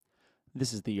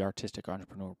This is the Artistic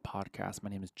Entrepreneur Podcast. My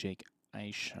name is Jake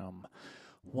Isham.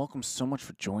 Welcome so much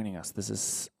for joining us. This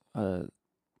is a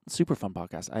super fun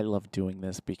podcast. I love doing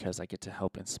this because I get to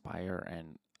help inspire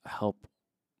and help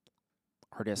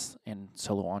artists and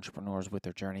solo entrepreneurs with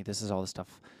their journey. This is all the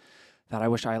stuff that I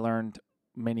wish I learned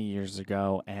many years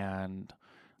ago, and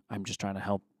I'm just trying to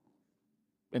help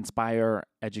inspire,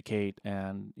 educate,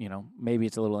 and maybe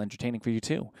it's a little entertaining for you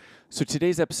too. So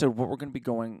today's episode, what we're going to be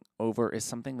going over is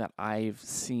something that I've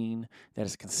seen that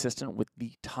is consistent with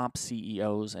the top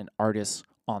CEOs and artists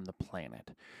on the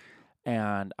planet.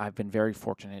 And I've been very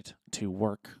fortunate to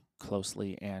work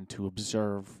closely and to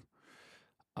observe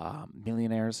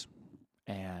millionaires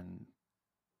and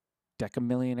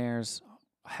decamillionaires,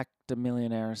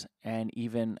 hectamillionaires, and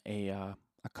even a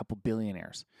couple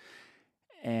billionaires.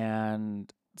 And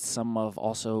some of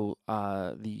also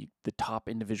the top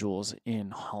individuals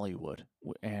in Hollywood,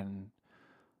 and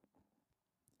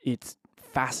it's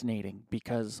fascinating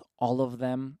because all of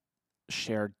them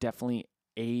share definitely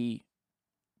a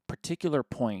particular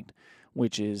point,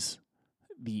 which is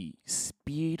the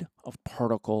speed of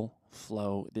particle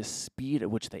flow, the speed at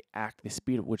which they act, the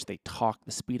speed at which they talk,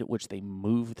 the speed at which they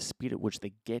move, the speed at which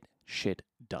they get shit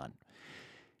done.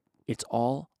 It's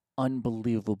all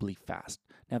unbelievably fast.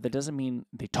 Now, that doesn't mean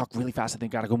they talk really fast and they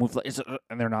got to go move,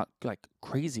 and they're not like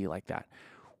crazy like that.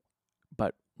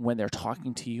 But when they're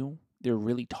talking to you, they're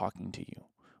really talking to you.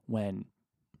 When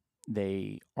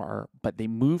they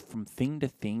move from thing to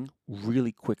thing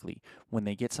really quickly. When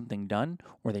they get something done,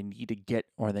 or they need to get,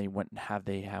 or they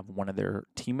have one of their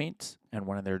teammates and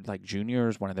one of their like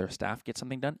juniors, one of their staff get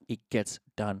something done, it gets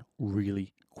done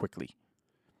really quickly.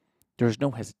 There's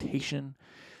no hesitation.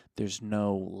 There's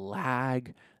no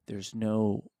lag. There's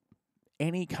no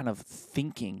any kind of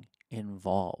thinking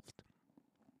involved.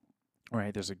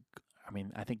 Right?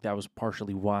 I think that was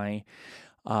partially why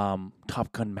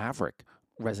Top Gun Maverick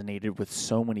resonated with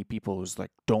so many people. It was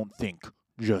like, don't think,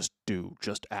 just do,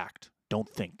 just act, don't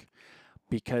think.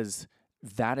 Because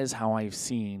that is how I've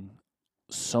seen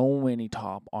so many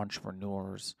top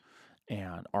entrepreneurs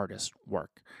and artists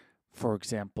work. For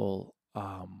example,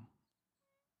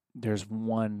 there's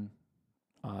one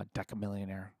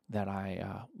decamillionaire that I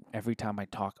every time I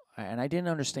talk, and I didn't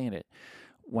understand it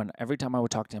every time I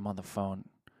would talk to him on the phone,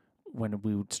 when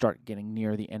we would start getting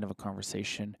near the end of a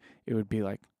conversation, it would be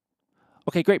like,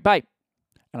 okay, great, bye.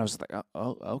 And I was like,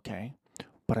 oh, okay.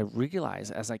 But I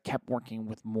realized as I kept working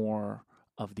with more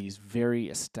of these very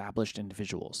established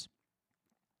individuals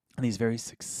and these very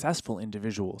successful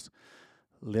individuals,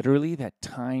 literally that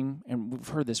time, and we've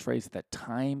heard this phrase, that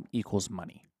time equals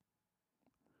money.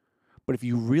 But if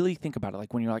you really think about it,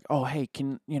 like when you're like, oh, hey,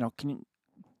 can you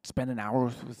spend an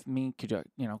hour with me? Could I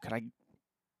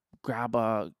grab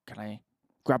a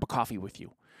coffee with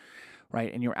you,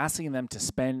 right? And you're asking them to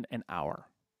spend an hour,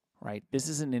 right? This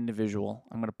is an individual.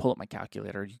 I'm going to pull up my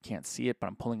calculator. You can't see it, but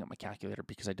I'm pulling up my calculator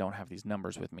because I don't have these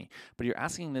numbers with me. But you're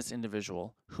asking this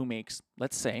individual who makes,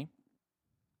 let's say,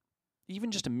 even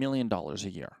just $1 million a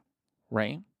year,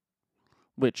 right?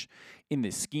 Which in the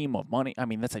scheme of money, I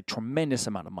mean, that's a tremendous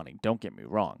amount of money. Don't get me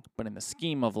wrong. But in the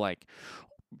scheme of like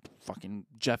fucking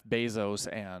Jeff Bezos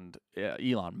and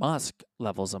Elon Musk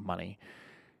levels of money,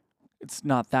 it's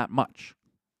not that much,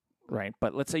 right?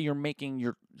 But let's say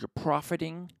you're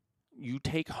profiting, you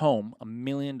take home $1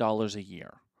 million a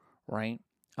year, right?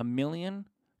 1 million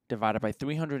divided by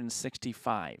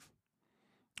 365,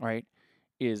 right,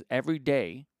 is every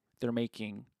day they're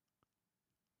making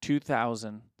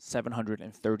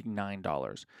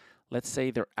 $2,739. Let's say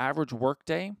their average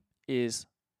workday is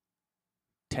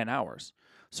 10 hours.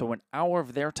 So an hour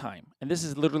of their time, and this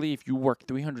is literally if you work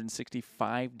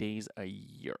 365 days a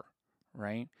year,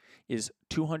 right, is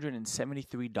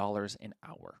 $273 an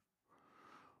hour.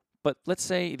 But let's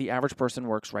say the average person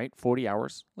works, right, 40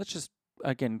 hours. Let's just,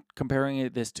 again, comparing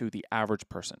this to the average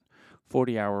person.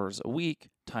 40 hours a week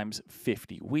times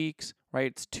 50 weeks, right,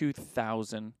 it's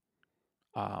 2,000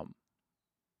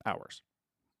 hours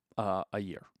a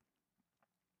year,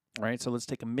 right? So let's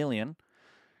take 1 million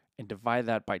and divide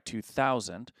that by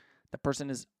 2,000, that person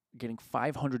is getting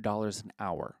 $500 an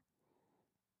hour.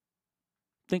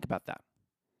 Think about that.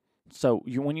 So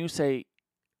when you say,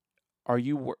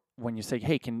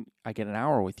 hey, can I get an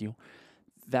hour with you?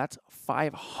 That's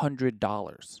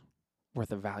 $500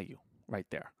 worth of value right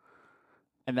there.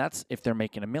 And that's if they're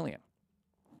making 1 million.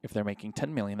 If they're making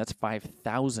 10 million, that's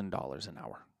 $5,000 an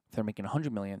hour. If they're making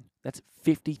 100 million, that's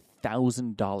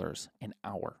 $50,000 an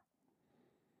hour.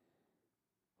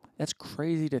 That's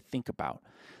crazy to think about.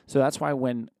 So that's why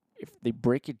if they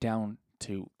break it down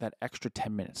to that extra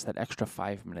 10 minutes, that extra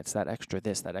 5 minutes, that extra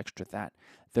this, that extra that,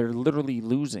 they're literally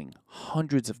losing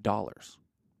hundreds of dollars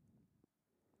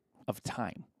of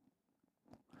time.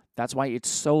 That's why it's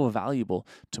so valuable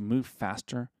to move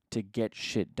faster, to get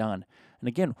shit done. And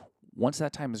again, once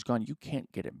that time is gone, you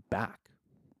can't get it back.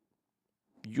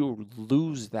 You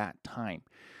lose that time.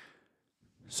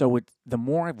 So the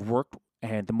more I've worked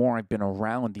and the more I've been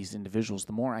around these individuals,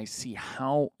 the more I see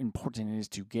how important it is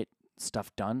to get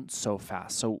stuff done so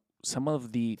fast. So some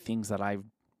of the things that I've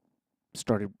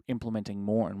started implementing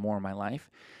more and more in my life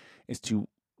is to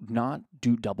not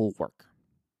do double work.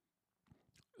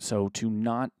 So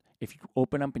if you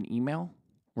open up an email,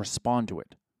 respond to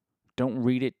it. Don't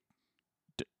read it.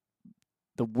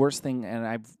 The worst thing, and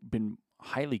I've been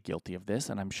highly guilty of this,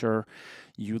 and I'm sure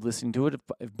you listening to it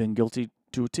have been guilty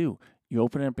to it too. You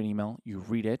open up an email, you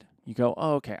read it, you go,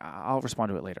 oh, okay, I'll respond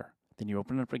to it later. Then you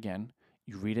open it up again,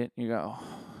 you read it, you go, oh,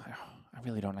 I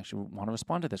really don't actually want to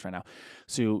respond to this right now.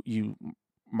 So you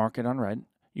mark it unread,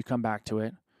 you come back to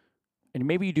it, and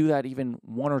maybe you do that even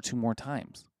 1 or 2 more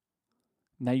times.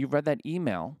 Now you've read that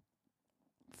email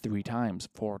 3 times,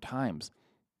 4 times.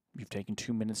 You've taken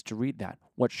 2 minutes to read that.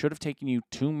 What should have taken you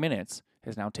 2 minutes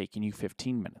has now taken you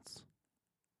 15 minutes.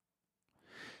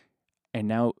 And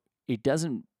now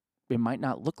it might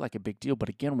not look like a big deal, but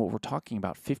again, what we're talking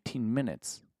about, 15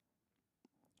 minutes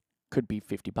could be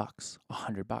 $50,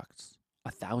 $100,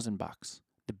 $1,000.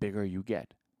 The bigger you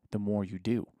get, the more you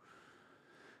do.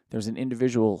 There's an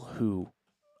individual who,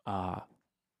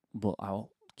 I'll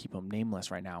keep him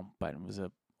nameless right now, but it was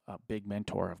a big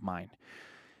mentor of mine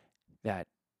that,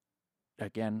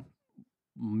 again,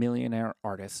 millionaire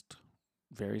artist,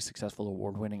 very successful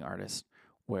award-winning artist,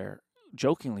 where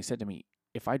jokingly said to me,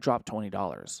 if I drop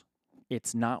 $20,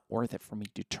 it's not worth it for me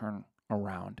to turn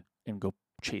around and go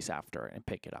chase after it and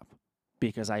pick it up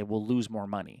because I will lose more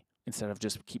money instead of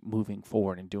just keep moving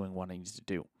forward and doing what I need to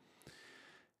do.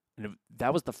 And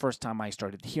that was the first time I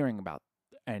started hearing about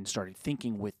and started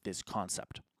thinking with this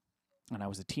concept. And I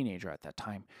was a teenager at that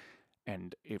time.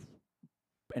 And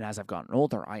as I've gotten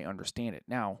older, I understand it.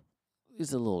 Now,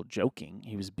 it's a little joking.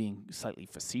 He was being slightly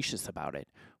facetious about it.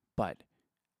 But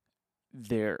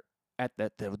at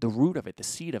the root of it, the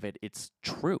seed of it, it's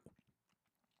true.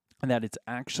 And that it's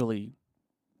actually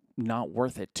not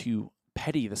worth it to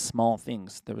petty the small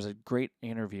things. There was a great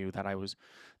interview that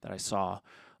I saw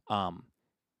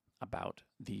about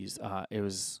these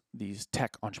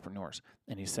tech entrepreneurs,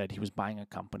 and he said he was buying a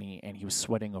company and he was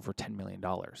sweating over $10 million.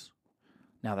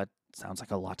 Now that sounds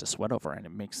like a lot to sweat over, and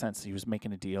it makes sense. He was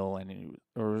making a deal,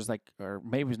 or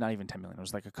maybe it was not even $10 million. It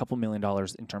was like a couple $1 million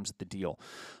in terms of the deal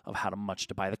of how much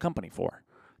to buy the company for.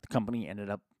 The company ended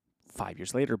up 5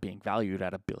 years later being valued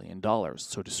at $1 billion.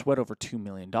 So to sweat over $2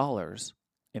 million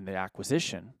in the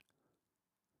acquisition,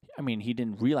 I mean, he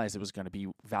didn't realize it was going to be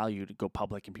valued, go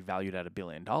public and be valued at $1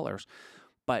 billion.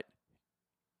 But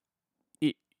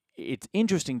it's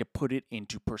interesting to put it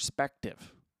into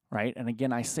perspective, right? And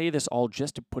again, I say this all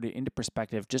just to put it into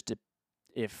perspective,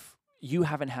 if you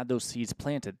haven't had those seeds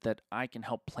planted, that I can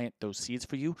help plant those seeds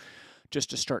for you, just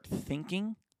to start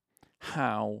thinking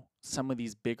how some of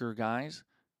these bigger guys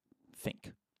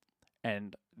think.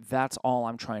 And that's all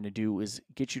I'm trying to do, is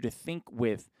get you to think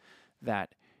with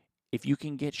that. If you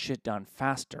can get shit done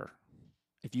faster,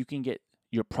 if you can get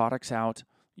your products out,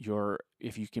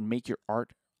 if you can make your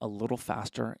art a little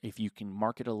faster, if you can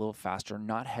market a little faster,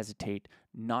 not hesitate,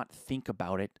 not think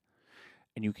about it,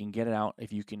 and you can get it out,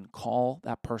 if you can call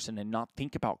that person and not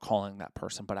think about calling that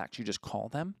person, but actually just call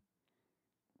them,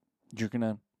 you're going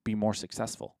to be more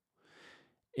successful.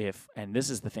 And this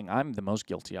is the thing I'm the most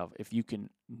guilty of, if you can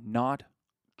not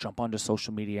jump onto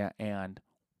social media and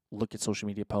look at social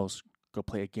media posts, go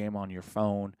play a game on your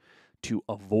phone to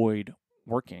avoid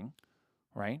working,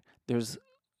 right? There's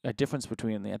a difference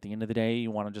between at the end of the day,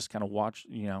 you want to just kind of watch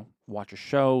a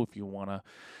show. If you want to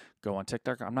go on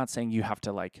TikTok, I'm not saying you have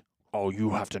to you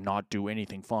have to not do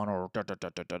anything fun or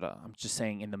da-da-da-da-da-da. I'm just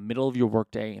saying in the middle of your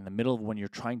workday, in the middle of when you're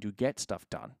trying to get stuff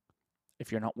done, if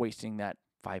you're not wasting that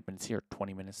 5 minutes here,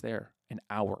 20 minutes there, an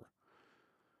hour,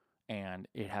 and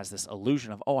it has this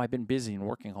illusion of, I've been busy and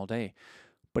working all day.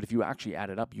 But if you actually add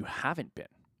it up, you haven't been.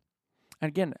 And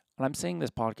again, I'm saying this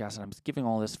podcast and I'm giving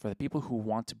all this for the people who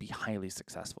want to be highly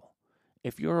successful.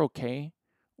 If you're okay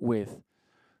with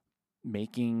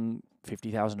making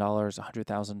 $50,000,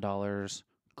 $100,000,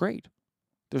 great.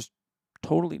 There's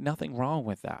totally nothing wrong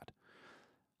with that.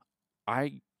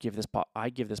 I give this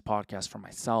podcast for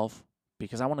myself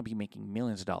because I want to be making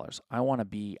millions of dollars. I want to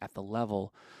be at the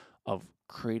level of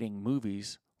creating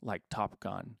movies like Top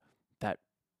Gun that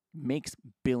makes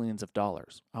billions of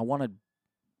dollars. I want to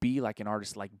be like an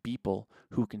artist like Beeple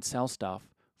who can sell stuff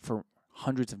for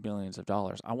hundreds of millions of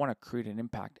dollars. I want to create an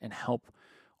impact and help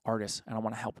artists, and I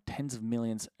want to help tens of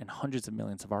millions and hundreds of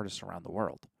millions of artists around the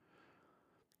world.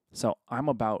 So I'm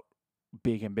about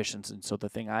big ambitions, and so the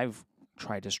thing I've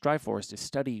tried to strive for is to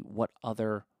study what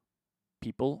other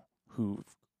people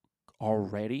who've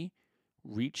already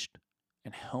reached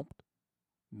and helped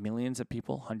millions of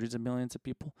people, hundreds of millions of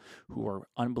people who are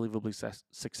unbelievably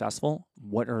successful,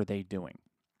 what are they doing?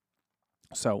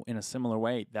 So in a similar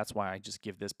way, that's why I just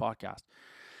give this podcast,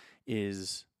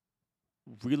 is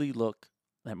really look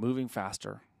at moving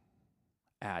faster,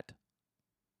 at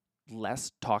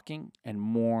less talking and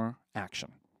more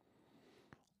action.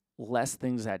 Less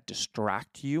things that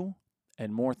distract you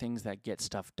and more things that get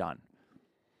stuff done.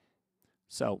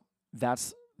 So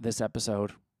that's this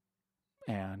episode,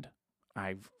 and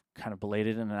I've kind of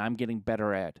belated it, and I'm getting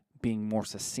better at being more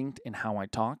succinct in how I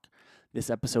talk. This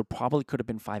episode probably could have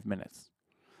been 5 minutes,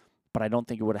 but I don't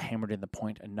think it would have hammered in the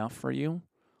point enough for you.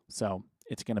 So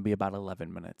it's going to be about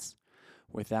 11 minutes.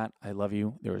 With that, I love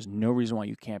you. There is no reason why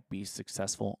you can't be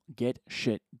successful. Get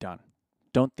shit done.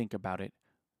 Don't think about it.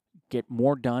 Get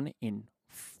more done in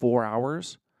 4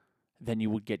 hours than you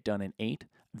would get done in 8.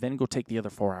 Then go take the other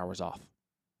 4 hours off.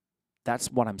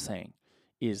 That's what I'm saying,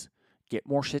 is get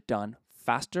more shit done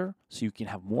faster so you can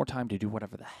have more time to do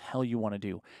whatever the hell you want to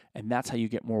do. And that's how you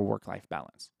get more work-life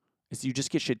balance, is you just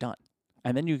get shit done.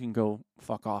 And then you can go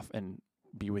fuck off and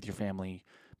be with your family,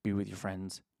 be with your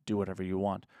friends, do whatever you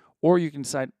want. Or you can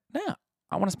decide, nah,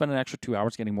 I want to spend an extra 2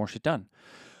 hours getting more shit done.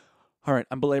 All right,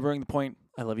 I'm belaboring the point.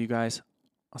 I love you guys.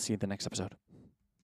 I'll see you in the next episode.